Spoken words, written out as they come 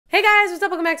Hey guys, what's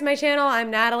up? Welcome back to my channel.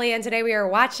 I'm Natalie, and today we are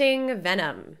watching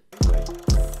Venom.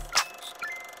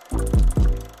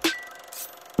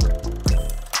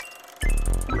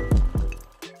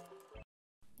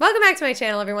 Welcome back to my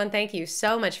channel, everyone. Thank you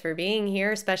so much for being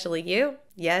here, especially you.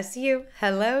 Yes, you.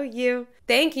 Hello, you.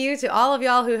 Thank you to all of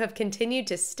y'all who have continued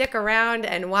to stick around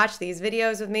and watch these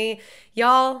videos with me.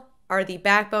 Y'all are the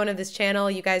backbone of this channel.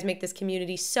 You guys make this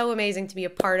community so amazing to be a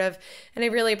part of, and I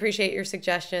really appreciate your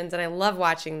suggestions, and I love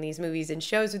watching these movies and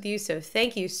shows with you, so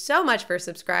thank you so much for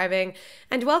subscribing,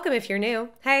 and welcome if you're new.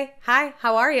 Hey, hi,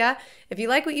 how are ya? If you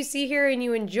like what you see here and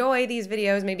you enjoy these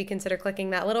videos, maybe consider clicking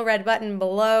that little red button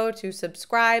below to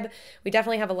subscribe. We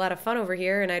definitely have a lot of fun over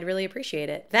here, and I'd really appreciate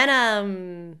it.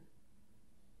 Venom!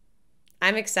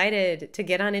 I'm excited to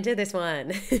get on into this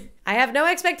one. I have no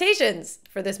expectations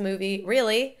for this movie,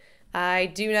 really. I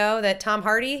do know that Tom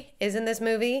Hardy is in this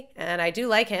movie, and I do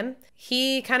like him.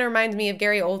 He kind of reminds me of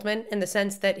Gary Oldman in the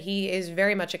sense that he is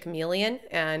very much a chameleon,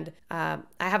 and I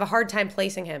have a hard time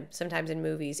placing him sometimes in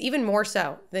movies, even more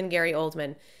so than Gary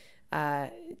Oldman.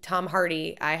 Tom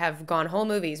Hardy, I have gone whole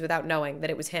movies without knowing that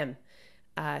it was him.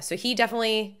 So he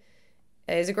definitely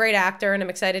is a great actor, and I'm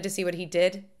excited to see what he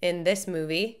did in this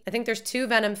movie. I think there's 2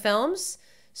 Venom films,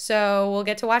 so we'll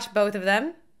get to watch both of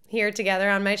them here together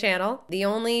on my channel. The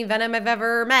only Venom I've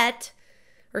ever met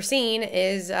or seen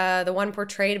is the one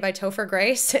portrayed by Topher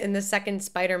Grace in the second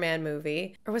Spider-Man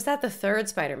movie. Or was that the third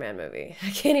Spider-Man movie?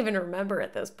 I can't even remember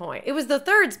at this point. It was the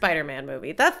third Spider-Man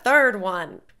movie, the third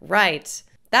one. Right.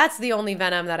 That's the only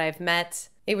Venom that I've met.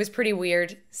 It was pretty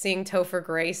weird seeing Topher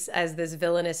Grace as this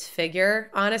villainous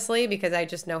figure, honestly, because I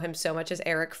just know him so much as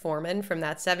Eric Foreman from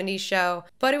that 70s show.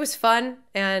 But it was fun,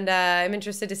 and I'm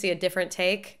interested to see a different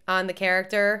take on the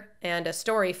character and a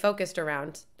story focused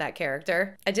around that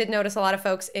character. I did notice a lot of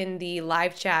folks in the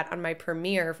live chat on my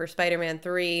premiere for Spider-Man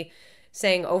 3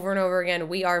 saying over and over again,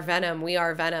 "We are Venom, we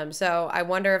are Venom." So I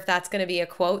wonder if that's going to be a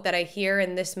quote that I hear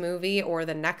in this movie or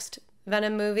the next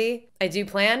Venom movie. I do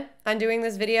plan on doing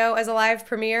this video as a live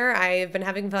premiere. I've been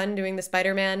having fun doing the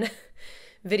Spider-Man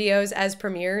videos as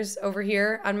premieres over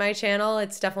here on my channel.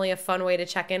 It's definitely a fun way to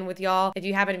check in with y'all. If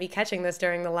you happen to be catching this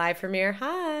during the live premiere,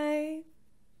 hi!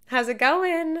 How's it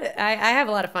going? I have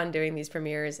a lot of fun doing these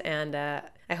premieres, and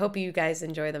I hope you guys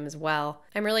enjoy them as well.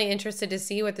 I'm really interested to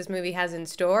see what this movie has in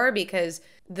store, because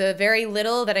the very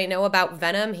little that I know about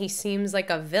Venom, he seems like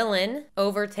a villain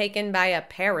overtaken by a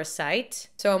parasite.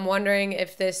 So I'm wondering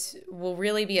if this will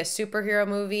really be a superhero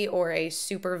movie or a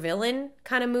supervillain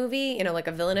kind of movie, you know, like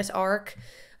a villainous arc.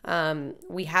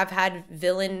 We have had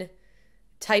villain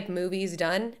type movies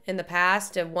done in the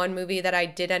past. One movie that I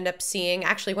did end up seeing,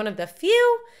 actually one of the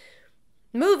few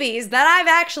movies that I've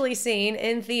actually seen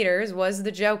in theaters, was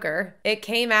The Joker. It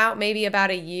came out maybe about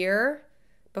a year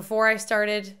before I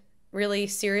started really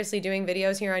seriously doing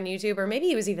videos here on YouTube, or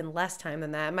maybe it was even less time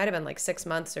than that. It might have been like 6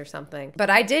 months or something. But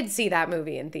I did see that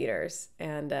movie in theaters,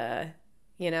 and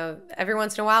you know, every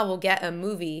once in a while we'll get a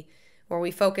movie where we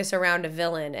focus around a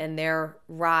villain and their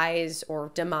rise,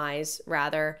 or demise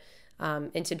rather,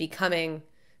 into becoming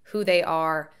who they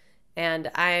are. And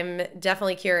I'm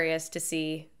definitely curious to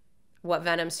see what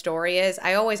Venom's story is.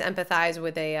 I always empathize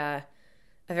with a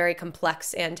very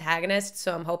complex antagonist,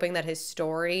 so I'm hoping that his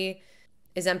story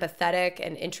is empathetic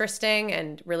and interesting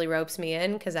and really ropes me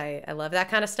in, because I love that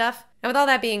kind of stuff. And with all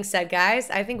that being said, guys,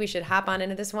 I think we should hop on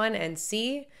into this one and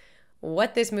see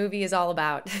what this movie is all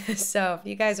about. So if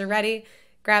you guys are ready,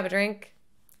 grab a drink,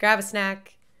 grab a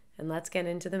snack, and let's get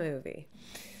into the movie.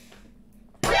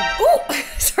 Oh,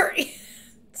 sorry.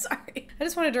 Sorry. I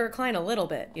just wanted to recline a little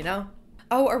bit, you know?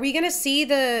 Oh, are we gonna see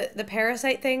the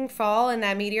parasite thing fall in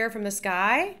that meteor from the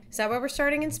sky? Is that why we're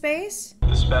starting in space?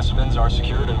 The specimens are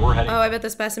secured and we're heading... Oh, I bet the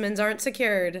specimens aren't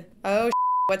secured. Oh,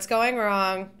 what's going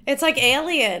wrong? It's like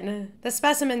Alien. The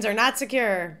specimens are not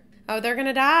secure. Oh, they're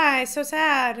gonna die. So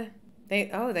sad.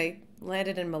 They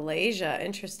landed in Malaysia.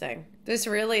 Interesting. This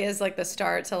really is like the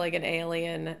start to like an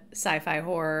alien sci-fi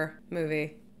horror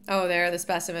movie. Oh, there are the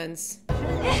specimens.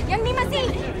 Yang ni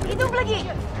masih hidup lagi.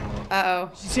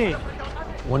 Uh-oh.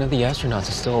 One of the astronauts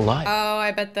is still alive. Oh,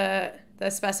 I bet the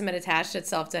specimen attached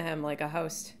itself to him like a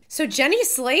host. So Jenny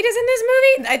Slate is in this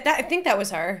movie? I think that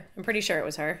was her. I'm pretty sure it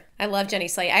was her. I love Jenny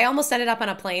Slate. I almost ended up on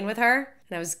a plane with her,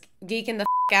 and I was geeking the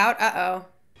out. Uh-oh.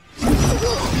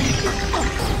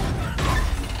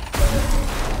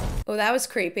 Oh, that was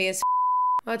creepy as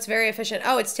Oh, it's very efficient.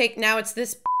 Oh, now it's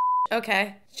this.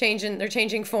 Okay. They're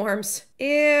changing forms.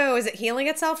 Ew, is it healing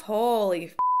itself?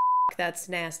 Holy that's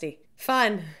nasty.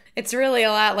 Fun. It's really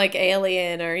a lot like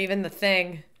Alien or even The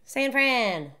Thing. San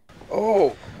Fran.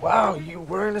 Oh, wow, you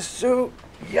wearing a suit?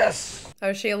 Yes. Oh,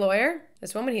 is she a lawyer?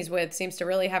 This woman he's with seems to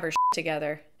really have her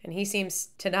together. And he seems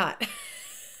to not.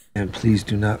 And please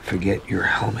do not forget your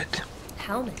helmet.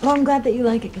 Helmet? Well, I'm glad that you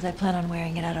like it because I plan on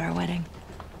wearing it at our wedding.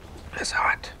 It's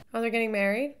hot. Oh, they're getting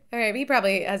married? All right, he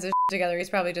probably has his together. He's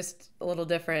probably just a little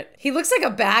different. He looks like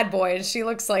a bad boy, and she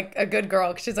looks like a good girl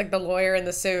because she's like the lawyer in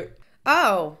the suit.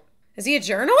 Oh, is he a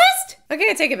journalist? Okay,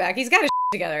 I take it back. He's got his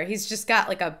together. He's just got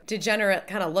like a degenerate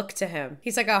kind of look to him.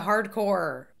 He's like a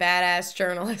hardcore, badass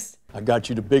journalist. I got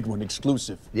you the big one,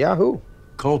 exclusive. Yahoo!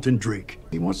 Carlton Drake.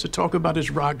 He wants to talk about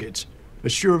his rockets.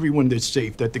 Assure everyone they're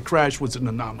safe, that the crash was an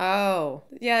anomaly. Oh,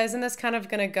 yeah, isn't this kind of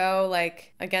gonna go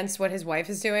like against what his wife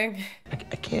is doing? I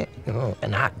can't,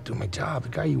 and not do my job. The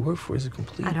guy you work for is a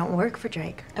complete... I don't work for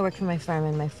Drake. I work for my firm,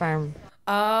 and my firm...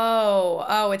 Oh.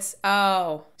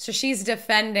 So she's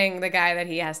defending the guy that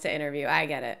he has to interview. I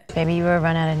get it. Baby, you were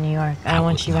run out of New York. I don't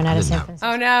want you run out of San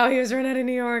Francisco. Oh no, he was run out of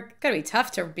New York. Gotta be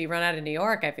tough to be run out of New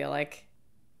York, I feel like.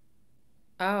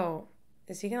 Oh,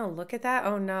 is he gonna look at that?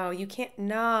 Oh no, you can't,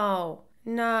 no.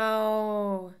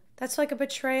 That's like a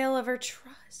betrayal of her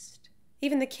trust.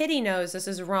 Even the kitty knows this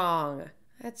is wrong.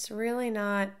 That's really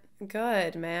not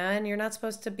good, man. You're not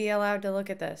supposed to be allowed to look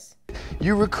at this.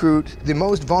 You recruit the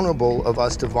most vulnerable of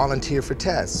us to volunteer for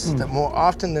tests that more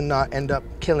often than not end up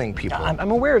killing people.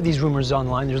 I'm aware of these rumors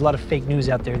online. There's a lot of fake news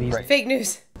out there these days. Fake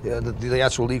news. Yeah, the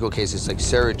actual legal case is like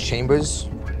Sarah Chambers.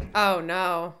 Oh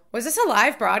no. Was this a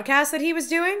live broadcast that he was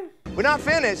doing? We're not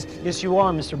finished. Yes, you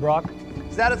are, Mr. Brock.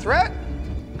 Is that a threat?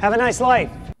 Have a nice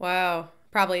life. Wow.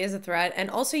 Probably is a threat.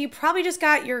 And also you probably just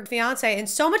got your fiance in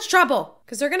so much trouble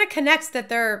because they're going to connect that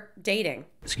they're dating.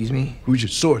 Excuse me? Who's your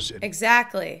source, Eddie?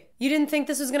 Exactly. You didn't think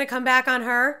this was going to come back on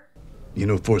her? You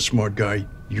know, for a smart guy,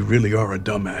 you really are a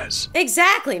dumbass.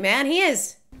 Exactly, man. He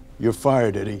is. You're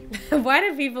fired, Eddie. Why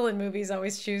do people in movies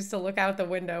always choose to look out the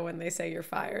window when they say you're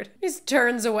fired? He just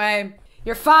turns away.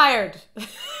 You're fired.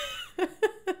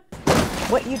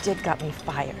 What you did got me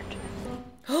fired.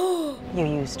 You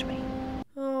used me.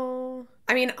 Oh.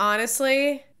 I mean,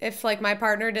 honestly, if like my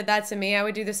partner did that to me, I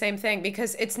would do the same thing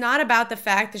because it's not about the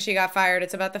fact that she got fired.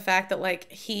 It's about the fact that like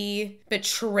he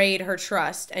betrayed her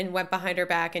trust and went behind her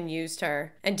back and used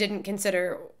her and didn't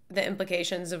consider the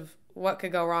implications of what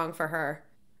could go wrong for her.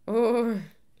 Ooh,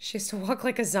 she has to walk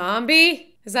like a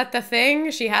zombie? Is that the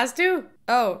thing? She has to?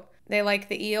 Oh, they like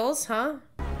the eels, huh?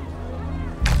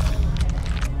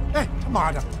 Hey, come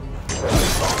on.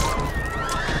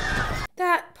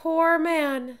 That poor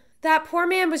man. That poor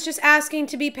man was just asking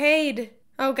to be paid.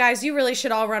 Oh, guys, you really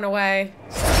should all run away.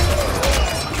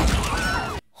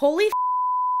 Holy f***.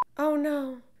 Oh,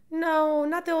 no. No,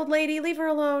 not the old lady. Leave her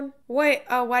alone. Wait,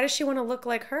 why does she want to look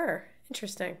like her?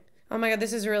 Interesting. Oh my God,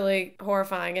 this is really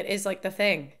horrifying. It is like the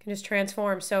thing. It can just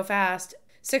transform so fast.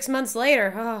 6 months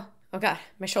later, oh God,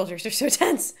 my shoulders are so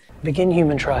tense. Begin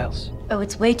human trials. Oh,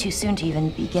 it's way too soon to even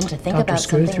begin to think Dr. about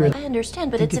Scrooge, something like... I understand,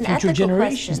 but it's an ethical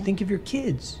generations. question. Think of your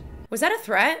kids. Was that a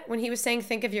threat when he was saying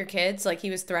think of your kids, like he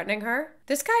was threatening her?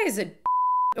 This guy is a...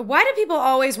 Why do people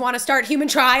always want to start human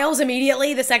trials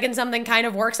immediately the second something kind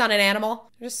of works on an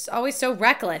animal? They're just always so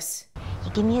reckless.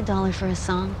 You give me $1 for a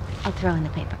song, I'll throw in the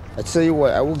paper. I tell you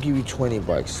what, I will give you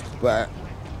 $20, but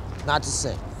not to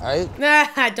sing, all right?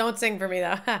 Nah, don't sing for me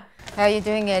though. How you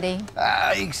doing, Eddie?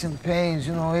 Aches and pains,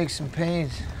 aches and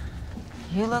pains.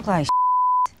 You look like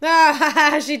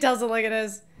She tells it like it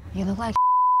is. You look like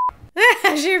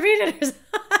She repeated herself.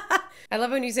 I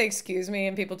love when you say excuse me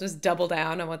and people just double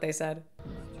down on what they said.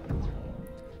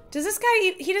 Does this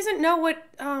guy, he doesn't know what,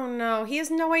 oh no, he has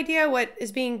no idea what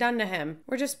is being done to him.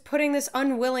 We're just putting this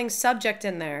unwilling subject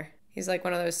in there. He's like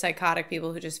one of those psychotic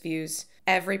people who just views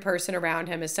every person around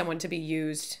him as someone to be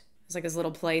used. It's like his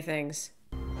little playthings.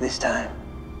 This time,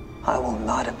 I will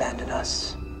not abandon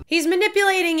us. He's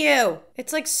manipulating you.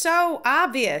 It's like so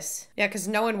obvious. Yeah, because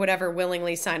no one would ever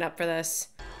willingly sign up for this.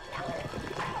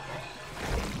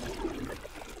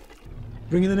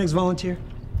 Bring in the next volunteer.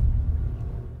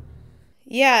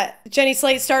 Yeah, Jenny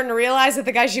Slate's starting to realize that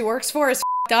the guy she works for is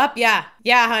f***ed up. Yeah,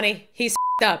 honey, he's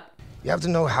f***ed up. You have to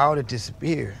know how to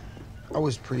disappear. I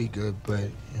was pretty good, but,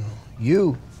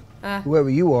 whoever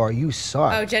you are, you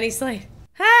suck. Oh, Jenny Slate.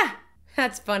 Ha!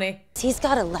 That's funny. He's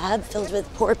got a lab filled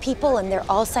with poor people and they're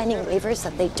all signing waivers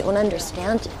that they don't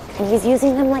understand. And he's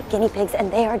using them like guinea pigs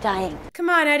and they are dying. Come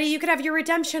on, Eddie, you could have your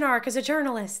redemption arc as a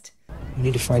journalist. You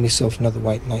need to find yourself another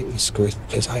white knight in skirt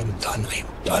because I am done. I am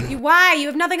done. Why? You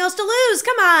have nothing else to lose.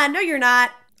 Come on. No, you're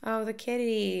not. Oh, the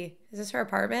kitty. Is this her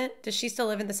apartment? Does she still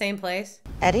live in the same place?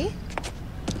 Eddie?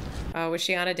 Oh, was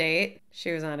she on a date?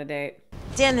 She was on a date.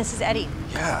 Dan, this is Eddie.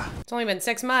 Yeah. It's only been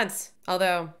 6 months.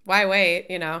 Although, why wait,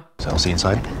 So I'll see you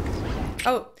inside.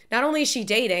 Oh, Not only is she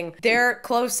dating, they're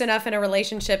close enough in a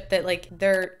relationship that like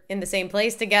they're in the same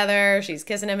place together. She's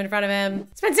kissing him in front of him.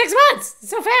 It's been 6 months. It's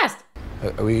so fast.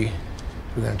 Are we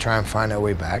gonna try and find our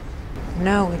way back?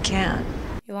 No, we can't.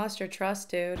 You lost your trust,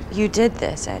 dude. You did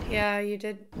this, Eddie. Yeah, you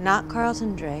did. Not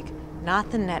Carlton Drake,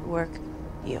 not the network,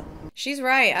 you. She's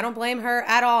right. I don't blame her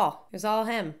at all. It was all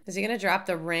him. Is he gonna drop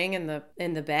the ring in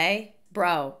the bay?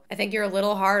 Bro, I think you're a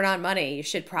little hard on money. You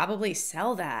should probably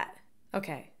sell that.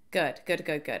 Okay, good.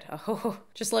 Oh,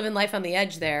 just living life on the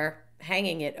edge there,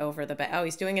 hanging it over the bay. Oh,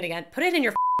 he's doing it again. Put it in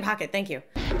your pocket. Thank you.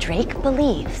 Drake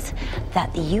believes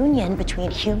that the union between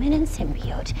human and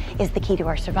symbiote is the key to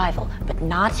our survival, but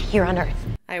not here on Earth.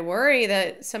 I worry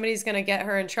that somebody's gonna get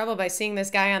her in trouble by seeing this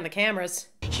guy on the cameras.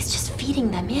 He's just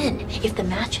feeding them in. If the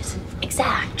match isn't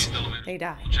exact, they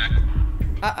die.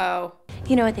 Uh-oh.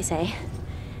 You know what they say?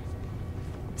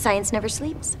 Science never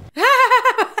sleeps.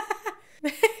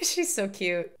 She's so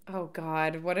cute. Oh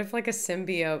God, what if like a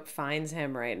symbiote finds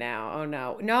him right now? Oh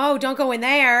no. No, don't go in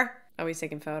there. Oh, he's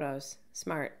taking photos.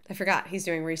 Smart. I forgot, he's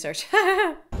doing research.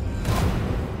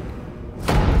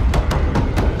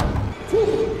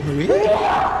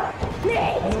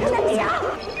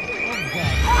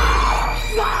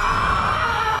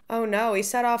 Oh no, he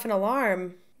set off an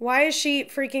alarm. Why is she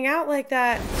freaking out like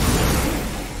that?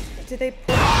 Did they...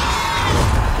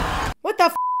 What the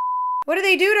f? What did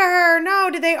they do to her? No,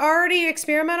 did they already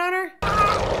experiment on her?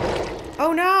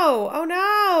 Oh no, oh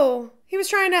no. He was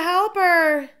trying to help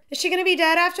her. Is she gonna be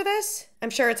dead after this? I'm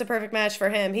sure it's a perfect match for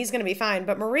him. He's gonna be fine,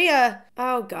 but Maria,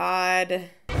 oh God.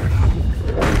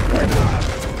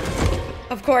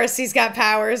 Of course, he's got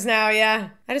powers now, yeah.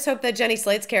 I just hope that Jenny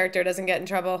Slate's character doesn't get in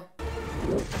trouble.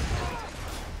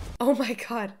 Oh my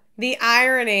God. The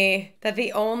irony that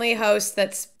the only host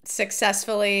that's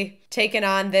successfully taken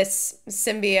on this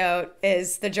symbiote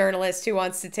is the journalist who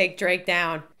wants to take Drake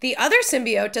down. The other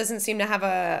symbiote doesn't seem to have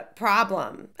a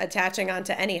problem attaching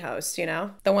onto any host, you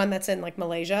know? The one that's in like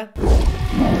Malaysia.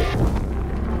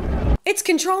 It's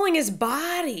controlling his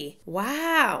body.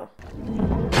 Wow.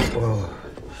 Whoa.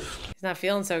 He's not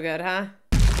feeling so good, huh?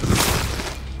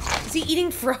 Is he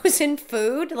eating frozen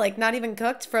food? Like not even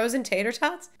cooked? Frozen tater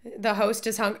tots? The host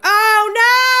is hungry. Oh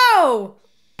no!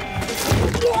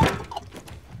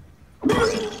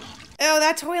 Oh,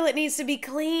 that toilet needs to be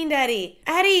cleaned, Eddie.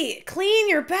 Eddie, clean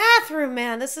your bathroom,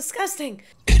 man. That's disgusting.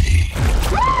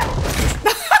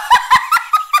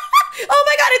 Oh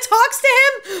my God, it talks to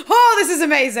him? Oh, this is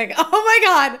amazing. Oh my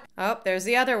God. Oh, there's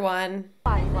the other one.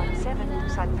 517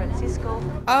 San Francisco.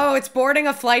 Oh, it's boarding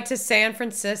a flight to San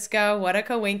Francisco. What a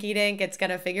coinky-dink. It's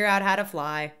gonna figure out how to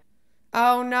fly.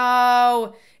 Oh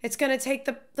no. It's gonna take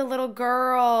the little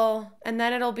girl, and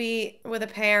then it'll be with a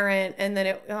parent, and then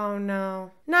it, oh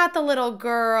no. Not the little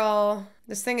girl.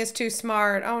 This thing is too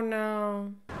smart. Oh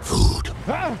no. Food.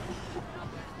 Ah!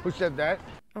 Who said that?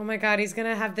 Oh my God, he's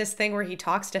gonna have this thing where he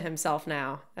talks to himself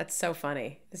now. That's so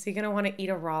funny. Is he gonna want to eat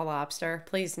a raw lobster?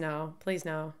 Please no, please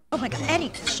no. Oh my God,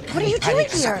 Eddie, what are you doing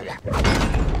here?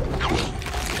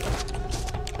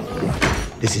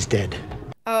 This is dead.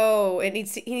 Oh, he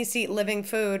needs to eat living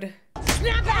food.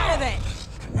 Snap out of it!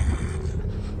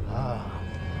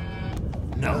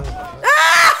 No.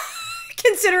 Ah!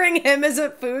 Considering him as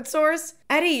a food source?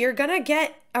 Eddie, you're gonna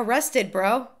get arrested,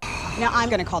 bro. Now I'm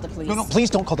gonna call the police. No, please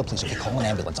don't call the police. Okay, call an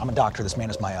ambulance. I'm a doctor. This man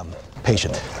is my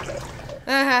patient.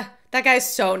 That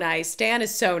guy's so nice. Dan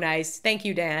is so nice. Thank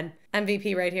you, Dan.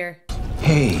 MVP right here.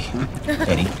 Hey,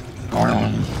 Eddie.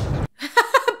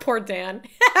 Poor Dan.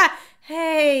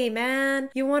 Hey, man,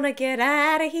 you want to get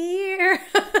out of here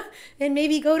and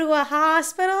maybe go to a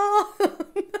hospital?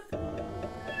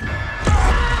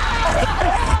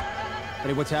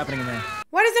 Eddie, what's happening in there?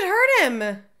 Why does it hurt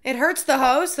him? It hurts the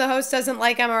host. The host doesn't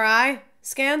like MRI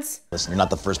scans. Listen, you're not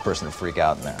the first person to freak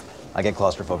out in there. I get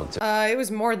claustrophobic too. It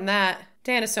was more than that.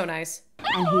 Dan is so nice.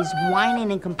 And he's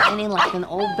whining and complaining like an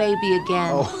old baby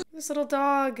again. Oh. This little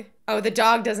dog. Oh, the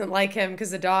dog doesn't like him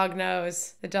because the dog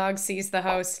knows. The dog sees the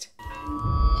host.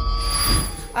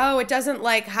 Oh, it doesn't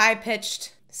like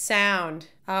high-pitched sound.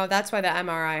 Oh, that's why the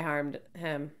MRI harmed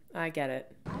him. I get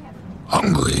it.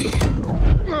 Hungry.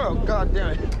 Oh, God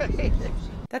damn it.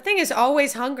 That thing is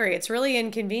always hungry. It's really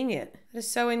inconvenient. It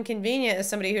is so inconvenient as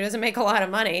somebody who doesn't make a lot of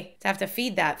money to have to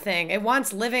feed that thing. It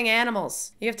wants living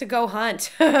animals. You have to go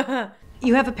hunt.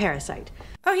 You have a parasite.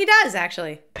 Oh, he does,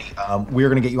 actually. We're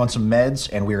gonna get you on some meds,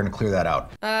 and we're gonna clear that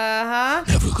out. Uh-huh.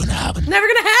 Never gonna happen. Never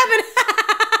gonna happen.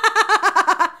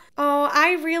 Oh,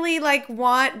 I really, like,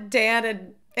 want Dan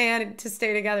and Anne to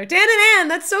stay together. Dan and Anne,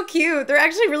 that's so cute. They're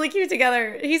actually really cute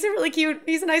together. He's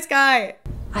a nice guy.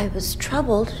 I was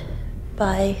troubled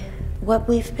by what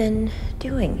we've been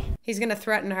doing. He's gonna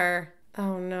threaten her.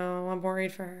 Oh no, I'm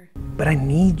worried for her. But I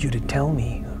need you to tell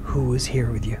me who was here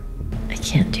with you. I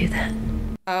can't do that.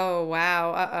 Oh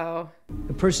wow, uh-oh.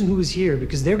 The person who was here,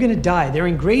 because they're gonna die. They're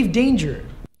in grave danger.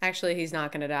 Actually, he's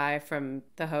not gonna die from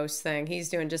the host thing. He's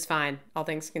doing just fine, all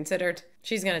things considered.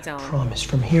 She's gonna tell him. Promise,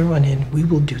 from here on in, we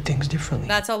will do things differently.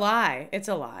 That's a lie. It's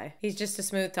a lie. He's just a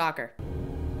smooth talker.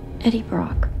 Eddie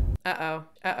Brock. Uh-oh.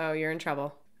 Uh-oh, you're in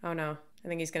trouble. Oh no. I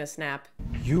think he's gonna snap.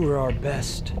 You were our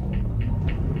best.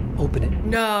 Open it.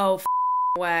 No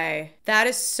way. That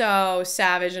is so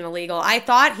savage and illegal. I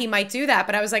thought he might do that,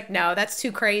 but I was like, no, that's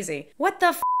too crazy. What the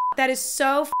f? That is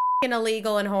so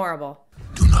illegal and horrible.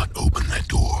 Do not open that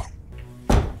door.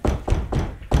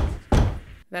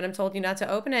 Venom told you not to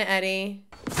open it, Eddie.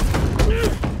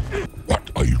 What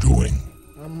are you doing?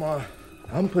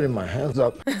 I'm putting my hands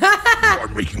up. You are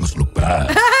making us look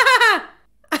bad.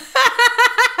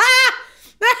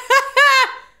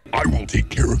 I will take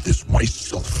care of this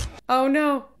myself. Oh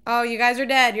no. Oh, you guys are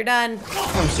dead. You're done.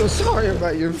 I'm so sorry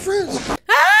about your friends.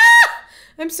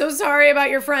 I'm so sorry about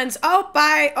your friends. Oh,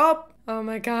 bye. Oh. Oh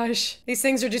my gosh. These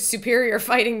things are just superior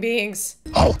fighting beings.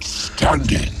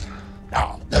 Outstanding.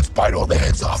 Now, let's bite all the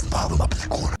heads off and pile them up in the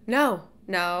corner. No.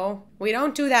 No. We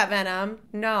don't do that, Venom.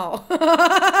 No.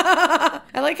 I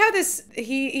like how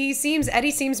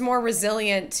Eddie seems more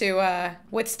resilient to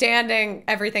withstanding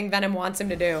everything Venom wants him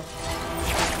to do.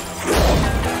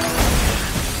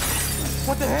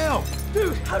 What the hell?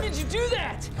 Dude, how did you do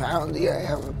that? Apparently, I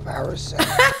have a parasite.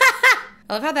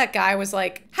 I love how that guy was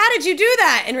like, how did you do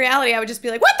that? In reality, I would just be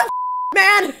like, what the f,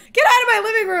 man? Get out of my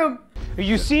living room. Are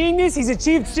you seeing this? He's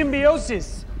achieved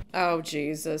symbiosis. Oh,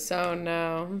 Jesus. Oh,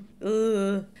 no.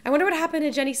 Ugh. I wonder what happened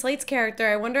to Jenny Slate's character.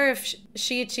 I wonder if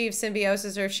she achieves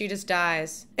symbiosis or if she just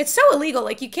dies. It's so illegal.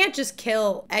 Like, you can't just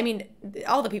kill. I mean,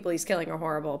 all the people he's killing are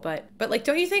horrible, but like,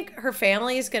 don't you think her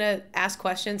family is going to ask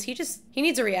questions? He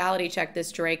needs a reality check,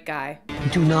 this Drake guy.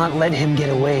 Do not let him get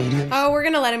away, dude. Oh, we're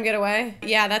going to let him get away?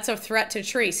 Yeah, that's a threat to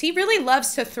Treese. He really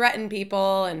loves to threaten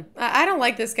people, and I don't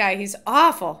like this guy. He's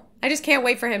awful. I just can't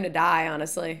wait for him to die,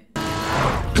 honestly.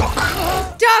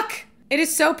 Duck! It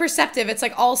is so perceptive. It's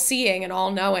like all-seeing and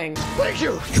all-knowing. Thank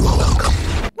you. You are welcome.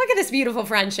 Look at this beautiful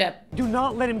friendship. Do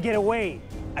not let him get away.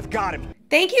 I've got him.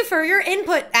 Thank you for your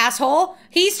input, asshole.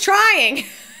 He's trying.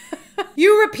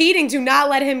 You repeating "do not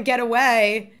let him get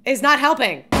away" is not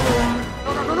helping. No.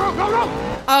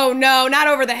 Oh no, not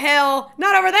over the hill.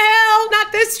 Not over the hill.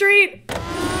 Not this street.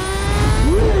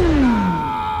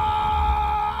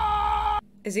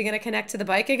 Is he gonna connect to the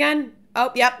bike again?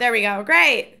 Oh, yep, there we go.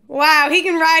 Great. Wow, he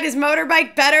can ride his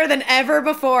motorbike better than ever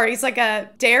before. He's like a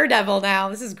daredevil now.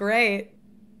 This is great.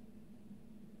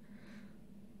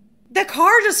 The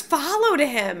car just followed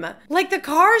him. Like, the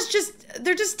cars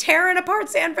they're just tearing apart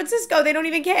San Francisco. They don't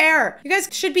even care. You guys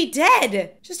should be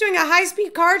dead. Just doing a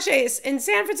high-speed car chase in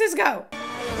San Francisco.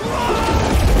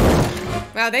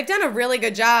 Wow, they've done a really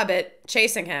good job at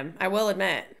chasing him, I will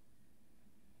admit.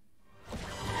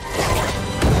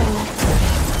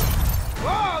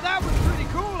 Whoa, that was pretty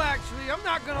cool, actually. I'm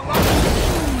not gonna lie.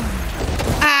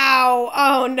 Ow!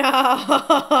 Oh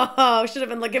no! Should have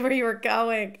been looking where you were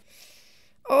going.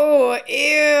 Oh,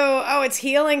 ew! Oh, it's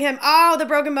healing him. Oh, the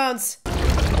broken bones.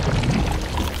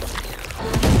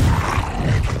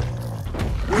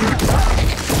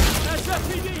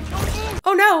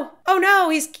 Oh no! Oh no!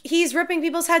 He's ripping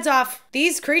people's heads off.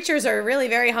 These creatures are really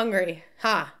very hungry,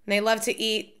 huh? And they love to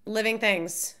eat living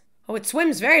things. Oh, it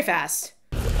swims very fast.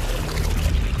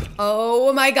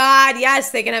 Oh my God,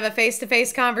 yes, they can have a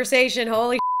face-to-face conversation.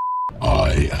 Holy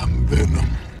I am Venom.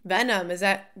 Venom, is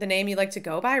that the name you like to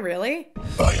go by, really?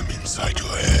 I am inside your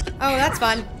head. Oh, that's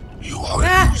fun. You are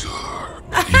a loser.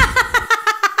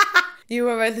 You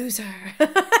are a loser.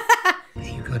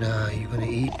 You gonna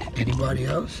eat anybody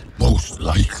else? Most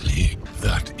likely.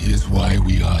 That is why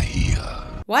we are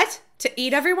here. What? To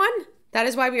eat everyone? That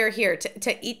is why we are here.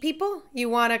 To eat people? You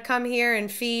want to come here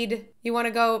and feed? You want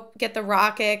to go get the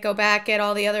rocket, go back, get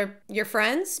all your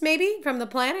friends, maybe, from the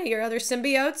planet, your other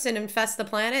symbiotes, and infest the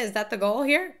planet? Is that the goal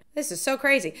here? This is so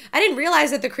crazy. I didn't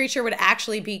realize that the creature would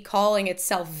actually be calling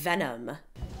itself Venom.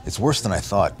 It's worse than I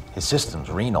thought. His systems,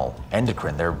 renal,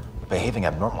 endocrine, they're behaving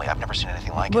abnormally. I've never seen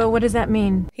anything like it. Well, what does that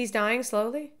mean? He's dying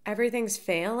slowly? Everything's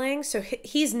failing? So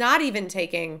he's not even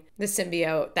taking the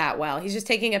symbiote that well. He's just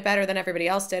taking it better than everybody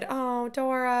else did. Oh,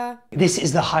 Dora. This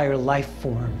is the higher life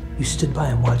form. You stood by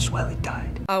and watched while it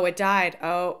died. Oh, it died.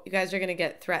 Oh, you guys are gonna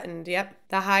get threatened. Yep.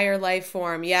 The higher life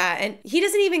form. Yeah, and he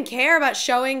doesn't even care about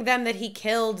showing them that he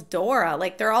killed Dora.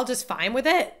 Like, they're all just fine with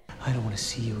it. I don't want to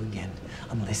see you again.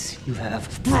 unless you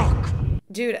have Brock.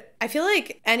 Dude, I feel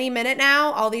like any minute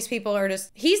now, all these people are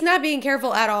just, he's not being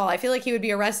careful at all. I feel like he would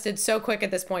be arrested so quick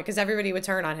at this point because everybody would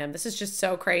turn on him. This is just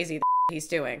so crazy the he's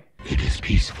doing. It is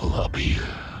peaceful up here.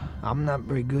 I'm not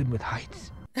very good with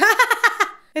heights.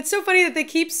 It's so funny that they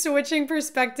keep switching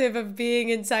perspective of being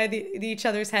inside each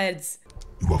other's heads.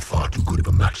 You are far too good of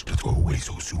a match to throw away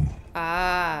so soon.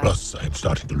 Ah. Plus, I am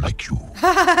starting to like you.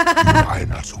 I am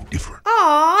not so different.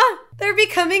 Aw, they're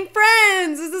becoming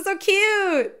friends. This is so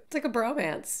cute. It's like a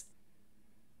bromance.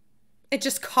 It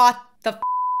just caught the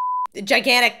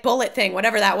gigantic bullet thing,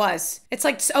 whatever that was. It's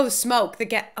like, oh, smoke.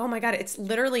 Oh my God, it's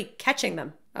literally catching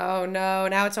them. Oh no,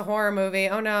 now it's a horror movie.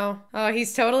 Oh no. Oh,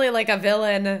 he's totally like a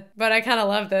villain, but I kind of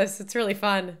love this. It's really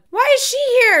fun. Why is she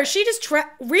here? She just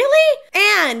really?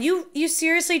 Anne, you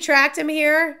seriously tracked him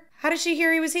here? How did she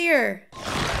hear he was here?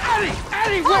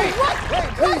 Eddie, wait! What the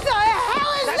hell is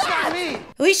That's that? not me!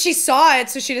 At least she saw it,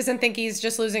 so she doesn't think he's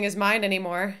just losing his mind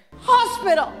anymore.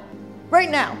 Hospital! Right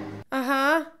now.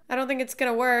 Uh-huh. I don't think it's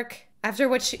gonna work. After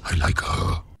what she— I like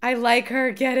her. I like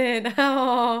her, get in.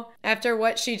 Oh. After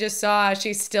what she just saw,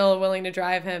 she's still willing to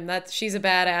drive him. She's a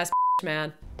badass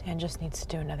man. Dan just needs to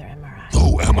do another MRI.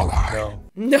 No MRI.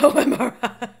 No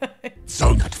MRI.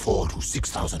 Sound at 4,000 to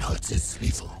 6,000 hertz is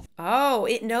lethal. Oh,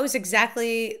 it knows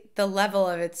exactly the level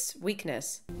of its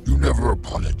weakness. You never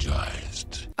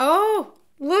apologized. Oh,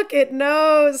 look, it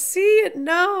knows. See, it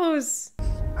knows.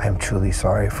 I am truly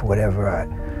sorry for whatever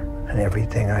and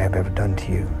everything I have ever done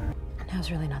to you. Now's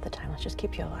really not the time. Let's just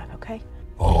keep you alive, okay?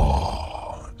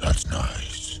 Oh, that's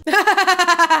nice.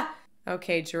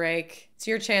 Okay, Drake. It's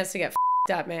your chance to get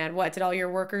up, man. What, did all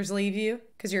your workers leave you?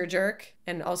 Because you're a jerk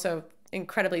and also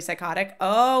incredibly psychotic.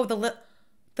 Oh, the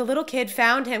little kid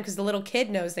found him because the little kid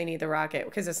knows they need the rocket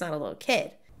because it's not a little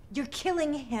kid. You're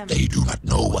killing him. They do not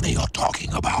know what they are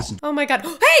talking about. Oh my God.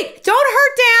 Hey, don't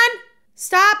hurt Dan.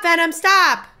 Stop, Venom,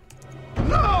 stop.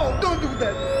 No, don't do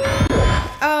that.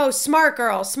 Oh, smart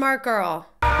girl, smart girl.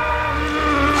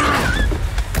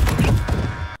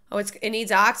 Oh, it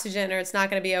needs oxygen or it's not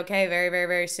gonna be okay very, very,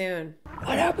 very soon.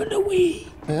 What happened to we?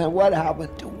 What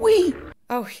happened to we?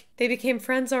 Oh, they became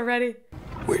friends already.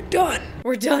 We're done.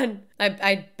 We're done.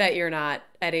 I bet you're not,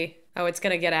 Eddie. Oh, it's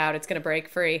gonna get out. It's gonna break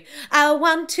free. I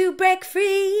want to break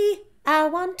free. I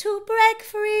want to break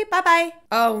free. Bye-bye.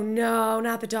 Oh no,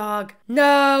 not the dog.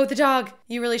 No, the dog.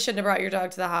 You really shouldn't have brought your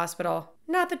dog to the hospital.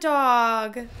 Not the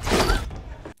dog.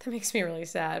 That makes me really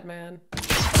sad, man.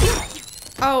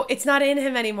 Oh, it's not in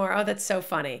him anymore. Oh, that's so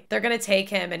funny. They're gonna take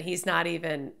him and he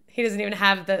doesn't even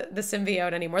have the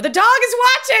symbiote anymore. The dog is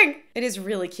watching! It is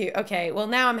really cute. Okay, well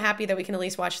now I'm happy that we can at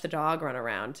least watch the dog run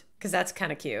around because that's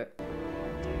kind of cute.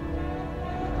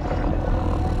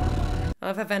 I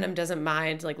love how Venom doesn't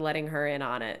mind like letting her in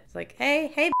on it. It's like,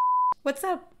 hey, what's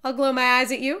up? I'll glow my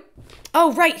eyes at you.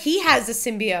 Oh, right, he has a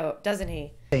symbiote, doesn't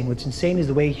he? What's insane is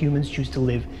the way humans choose to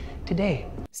live today.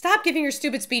 Stop giving your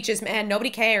stupid speeches, man. Nobody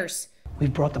cares.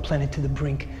 We've brought the planet to the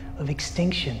brink of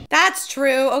extinction. That's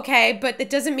true, okay, but it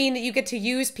doesn't mean that you get to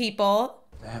use people.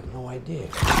 I have no idea.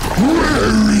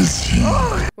 Where is he?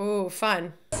 Ooh,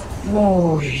 fun.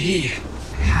 Oh, he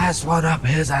has one up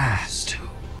his ass, too.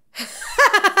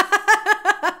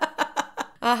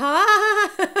 Uh-huh.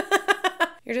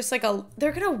 You're just like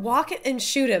they're gonna walk it and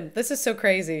shoot him. This is so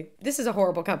crazy. This is a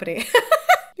horrible company.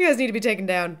 You guys need to be taken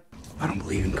down. I don't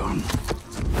believe in karma.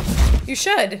 You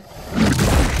should.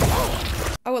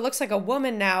 Oh, it looks like a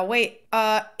woman now. Wait,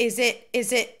 is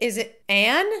it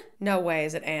Anne? No way,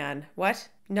 is it Anne? What?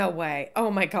 No way.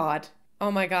 Oh my God. Oh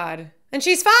my God. And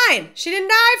she's fine. She didn't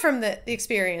die from the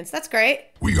experience. That's great.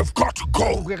 We have got to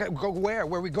go. We gotta go where?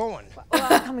 Where are we going? Well,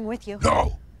 I'm coming with you.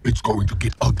 No, it's going to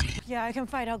get ugly. Yeah, I can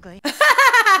fight ugly.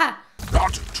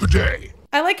 Not today.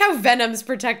 I like how Venom's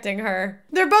protecting her.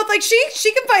 They're both like,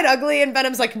 she can fight ugly, and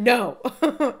Venom's like, no.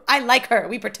 I like her.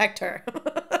 We protect her.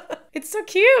 It's so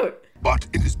cute. But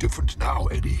it is different now,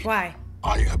 Eddie. Why?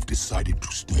 I have decided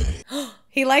to stay.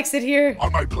 He likes it here.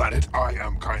 On my planet, I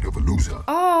am kind of a loser.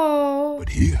 Oh. But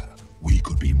here, we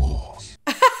could be more.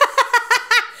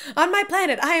 On my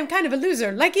planet, I am kind of a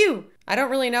loser, like you. I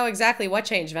don't really know exactly what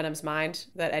changed Venom's mind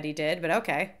that Eddie did, but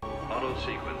okay. Auto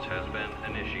sequence has been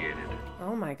initiated.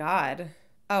 Oh my God.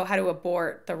 Oh, how to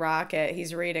abort the rocket.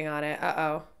 He's reading on it.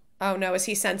 Uh-oh. Oh no, is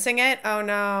he sensing it? Oh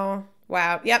no.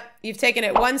 Wow. Yep. You've taken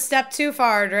it one step too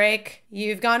far, Drake.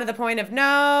 You've gone to the point of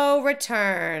no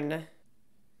return.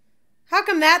 How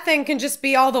come that thing can just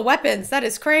be all the weapons? That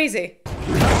is crazy.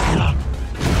 You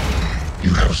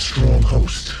have a strong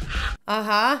host.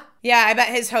 Uh-huh. Yeah, I bet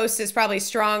his host is probably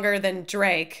stronger than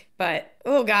Drake, but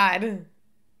oh God.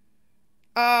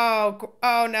 Oh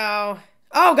no.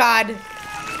 Oh God.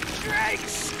 Drake,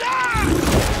 stop!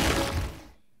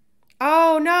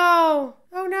 no.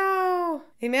 Oh no.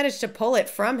 He managed to pull it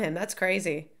from him. That's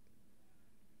crazy.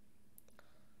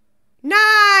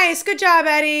 Nice. Good job,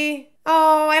 Eddie.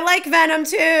 Oh, I like Venom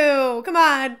too. Come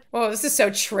on. Whoa, this is so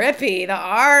trippy. The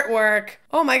artwork.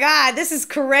 Oh my God, this is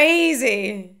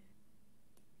crazy.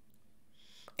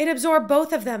 It absorbed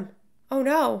both of them. Oh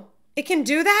no. It can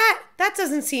do that? That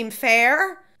doesn't seem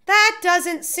fair. That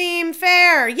doesn't seem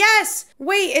fair. Yes.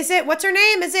 Wait, is it, what's her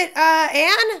name? Is it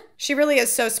Anne? She really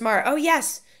is so smart. Oh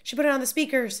yes. She put it on the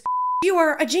speakers. You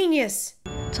are a genius.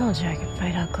 Told you I could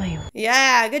fight ugly.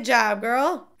 Yeah, good job,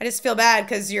 girl. I just feel bad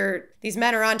because these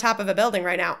men are on top of a building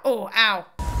right now. Oh, ow.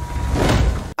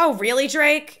 Oh, really,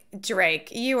 Drake? Drake,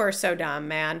 you are so dumb,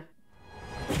 man.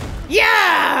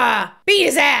 Yeah! Beat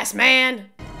his ass, man.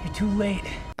 You're too late.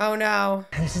 Oh, no.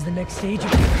 This is the next stage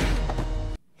of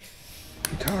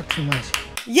You talk too much.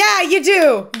 Yeah, you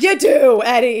do. You do,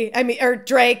 Eddie. Or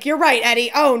Drake. You're right,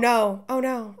 Eddie. Oh, no. Oh,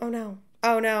 no. Oh, no.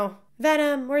 Oh, no.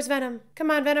 Venom. Where's Venom?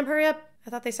 Come on, Venom, hurry up. I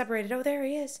thought they separated. Oh, there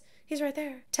he is. He's right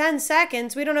there. 10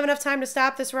 seconds. We don't have enough time to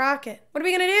stop this rocket. What are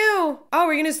we gonna do? Oh,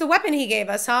 we're gonna use the weapon he gave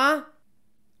us, huh?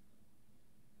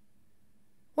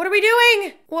 What are we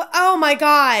doing? Well, oh my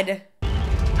God.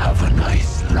 Have a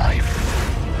nice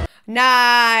life.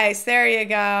 Nice. There you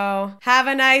go. Have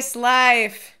a nice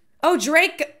life. Oh,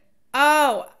 Drake.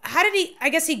 Oh, how did he? I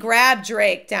guess he grabbed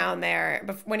Drake down there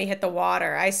when he hit the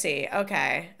water. I see.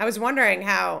 Okay. I was wondering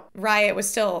how Riot was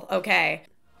still okay.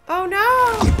 Oh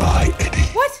no. Goodbye, Eddie.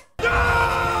 What?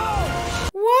 No!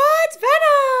 What?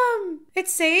 Venom! It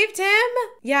saved him?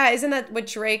 Yeah, isn't that what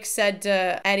Drake said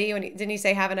to Eddie when didn't he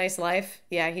say have a nice life?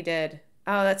 Yeah, he did.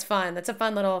 Oh, that's fun. That's a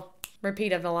fun little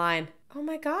repeat of the line. Oh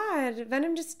my God,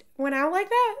 Venom just went out like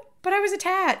that? But I was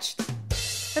attached.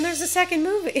 And there's a second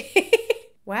movie.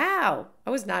 Wow, I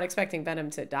was not expecting Venom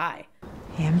to die.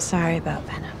 Hey, I'm sorry about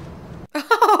Venom.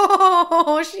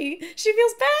 Oh, she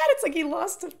feels bad. It's like he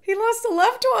lost a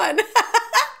loved one.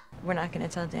 We're not gonna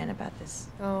tell Dan about this,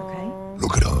 oh. Okay?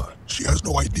 Look at her. She has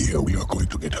no idea we are going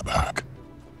to get her back.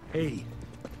 Hey,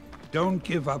 don't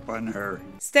give up on her.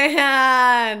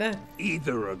 Stan!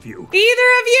 Either of you. Either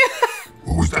of you?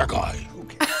 Who's that guy?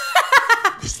 Okay.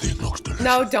 This thing looks delicious.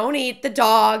 No, don't eat the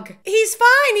dog. He's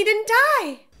fine. He didn't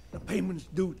die. The payment's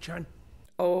due, Chan.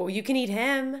 Oh, you can eat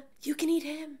him. You can eat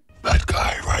him. Bad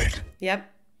guy, right?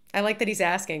 Yep. I like that he's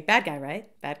asking. Bad guy, right?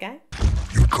 Bad guy?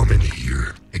 You come in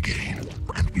here again,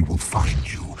 and we will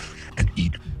find you and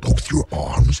eat both your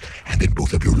arms and then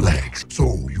both of your legs. So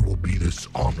you will be this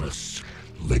armless,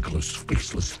 legless,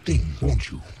 faceless thing,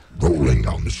 won't you? Rolling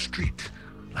down the street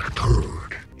like a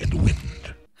turd in the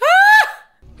wind.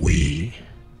 We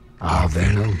are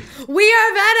Venom. We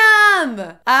are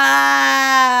Venom!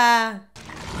 Ah!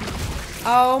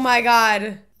 Oh my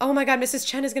God. Oh my God, Mrs.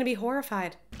 Chen is gonna be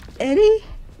horrified. Eddie?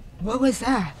 What was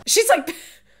that? She's like,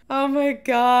 oh my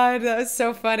God, that was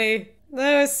so funny.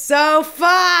 That was so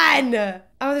fun!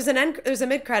 Oh, there's a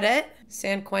mid-credit.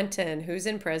 San Quentin, who's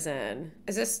in prison?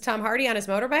 Is this Tom Hardy on his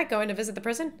motorbike going to visit the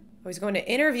prison? Oh, he's going to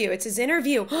interview. It's his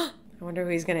interview. I wonder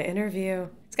who he's gonna interview.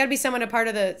 It's gotta be someone a part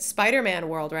of the Spider-Man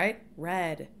world, right?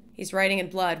 Red. He's writing in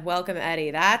blood. Welcome,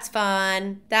 Eddie. That's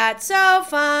fun. That's so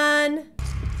fun.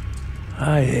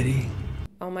 Hi, Eddie.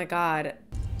 Oh my God.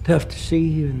 Tough to see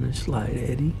you in this light,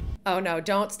 Eddie. Oh no,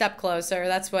 don't step closer.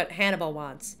 That's what Hannibal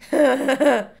wants.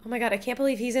 Oh my God, I can't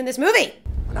believe he's in this movie.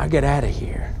 When I get out of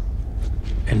here,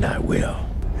 and I will,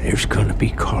 there's gonna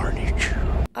be carnage.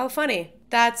 Oh, funny.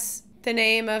 That's the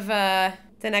name of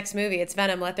the next movie. It's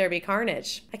Venom, Let There Be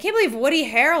Carnage. I can't believe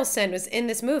Woody Harrelson was in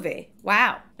this movie.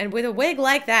 Wow. And with a wig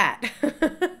like that.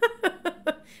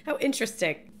 How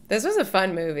interesting. This was a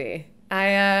fun movie.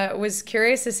 I was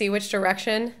curious to see which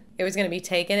direction it was going to be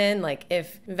taken in. Like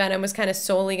if Venom was kind of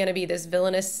solely going to be this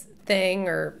villainous thing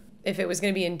or if it was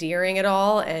going to be endearing at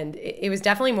all. And it was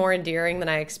definitely more endearing than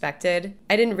I expected.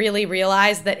 I didn't really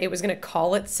realize that it was going to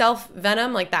call itself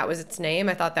Venom. Like that was its name.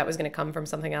 I thought that was going to come from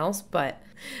something else, but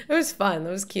it was fun. It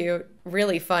was cute.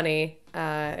 Really funny.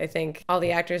 I think all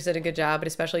the actors did a good job, but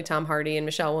especially Tom Hardy and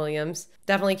Michelle Williams.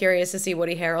 Definitely curious to see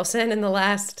Woody Harrelson in the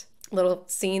last little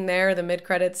scene there, the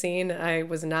mid-credit scene. I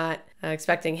was not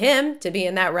expecting him to be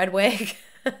in that red wig.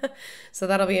 So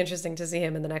that'll be interesting to see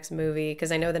him in the next movie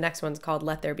because I know the next one's called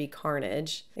Let There Be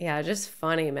Carnage. Yeah, just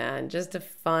funny, man. Just a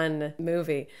fun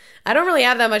movie. I don't really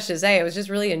have that much to say. It was just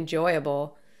really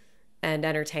enjoyable and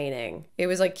entertaining. It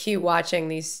was like cute watching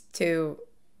these two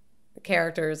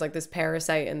characters, like this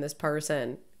parasite and this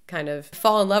person, kind of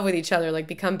fall in love with each other, like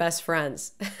become best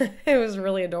friends. It was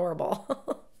really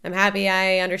adorable. I'm happy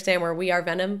I understand where We Are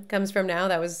Venom comes from now.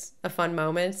 That was a fun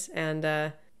moment.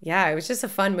 And yeah, it was just a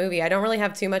fun movie. I don't really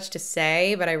have too much to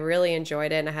say, but I really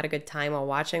enjoyed it and I had a good time while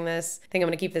watching this. I think I'm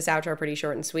going to keep this outro pretty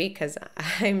short and sweet because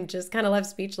I'm just kind of left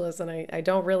speechless and I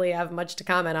don't really have much to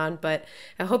comment on, but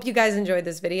I hope you guys enjoyed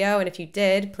this video. And if you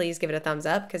did, please give it a thumbs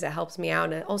up because it helps me out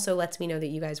and it also lets me know that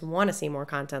you guys want to see more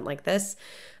content like this.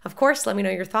 Of course, let me know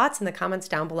your thoughts in the comments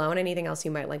down below and anything else you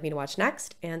might like me to watch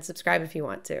next, and subscribe if you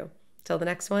want to. Till the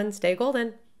next one, stay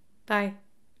golden. Bye.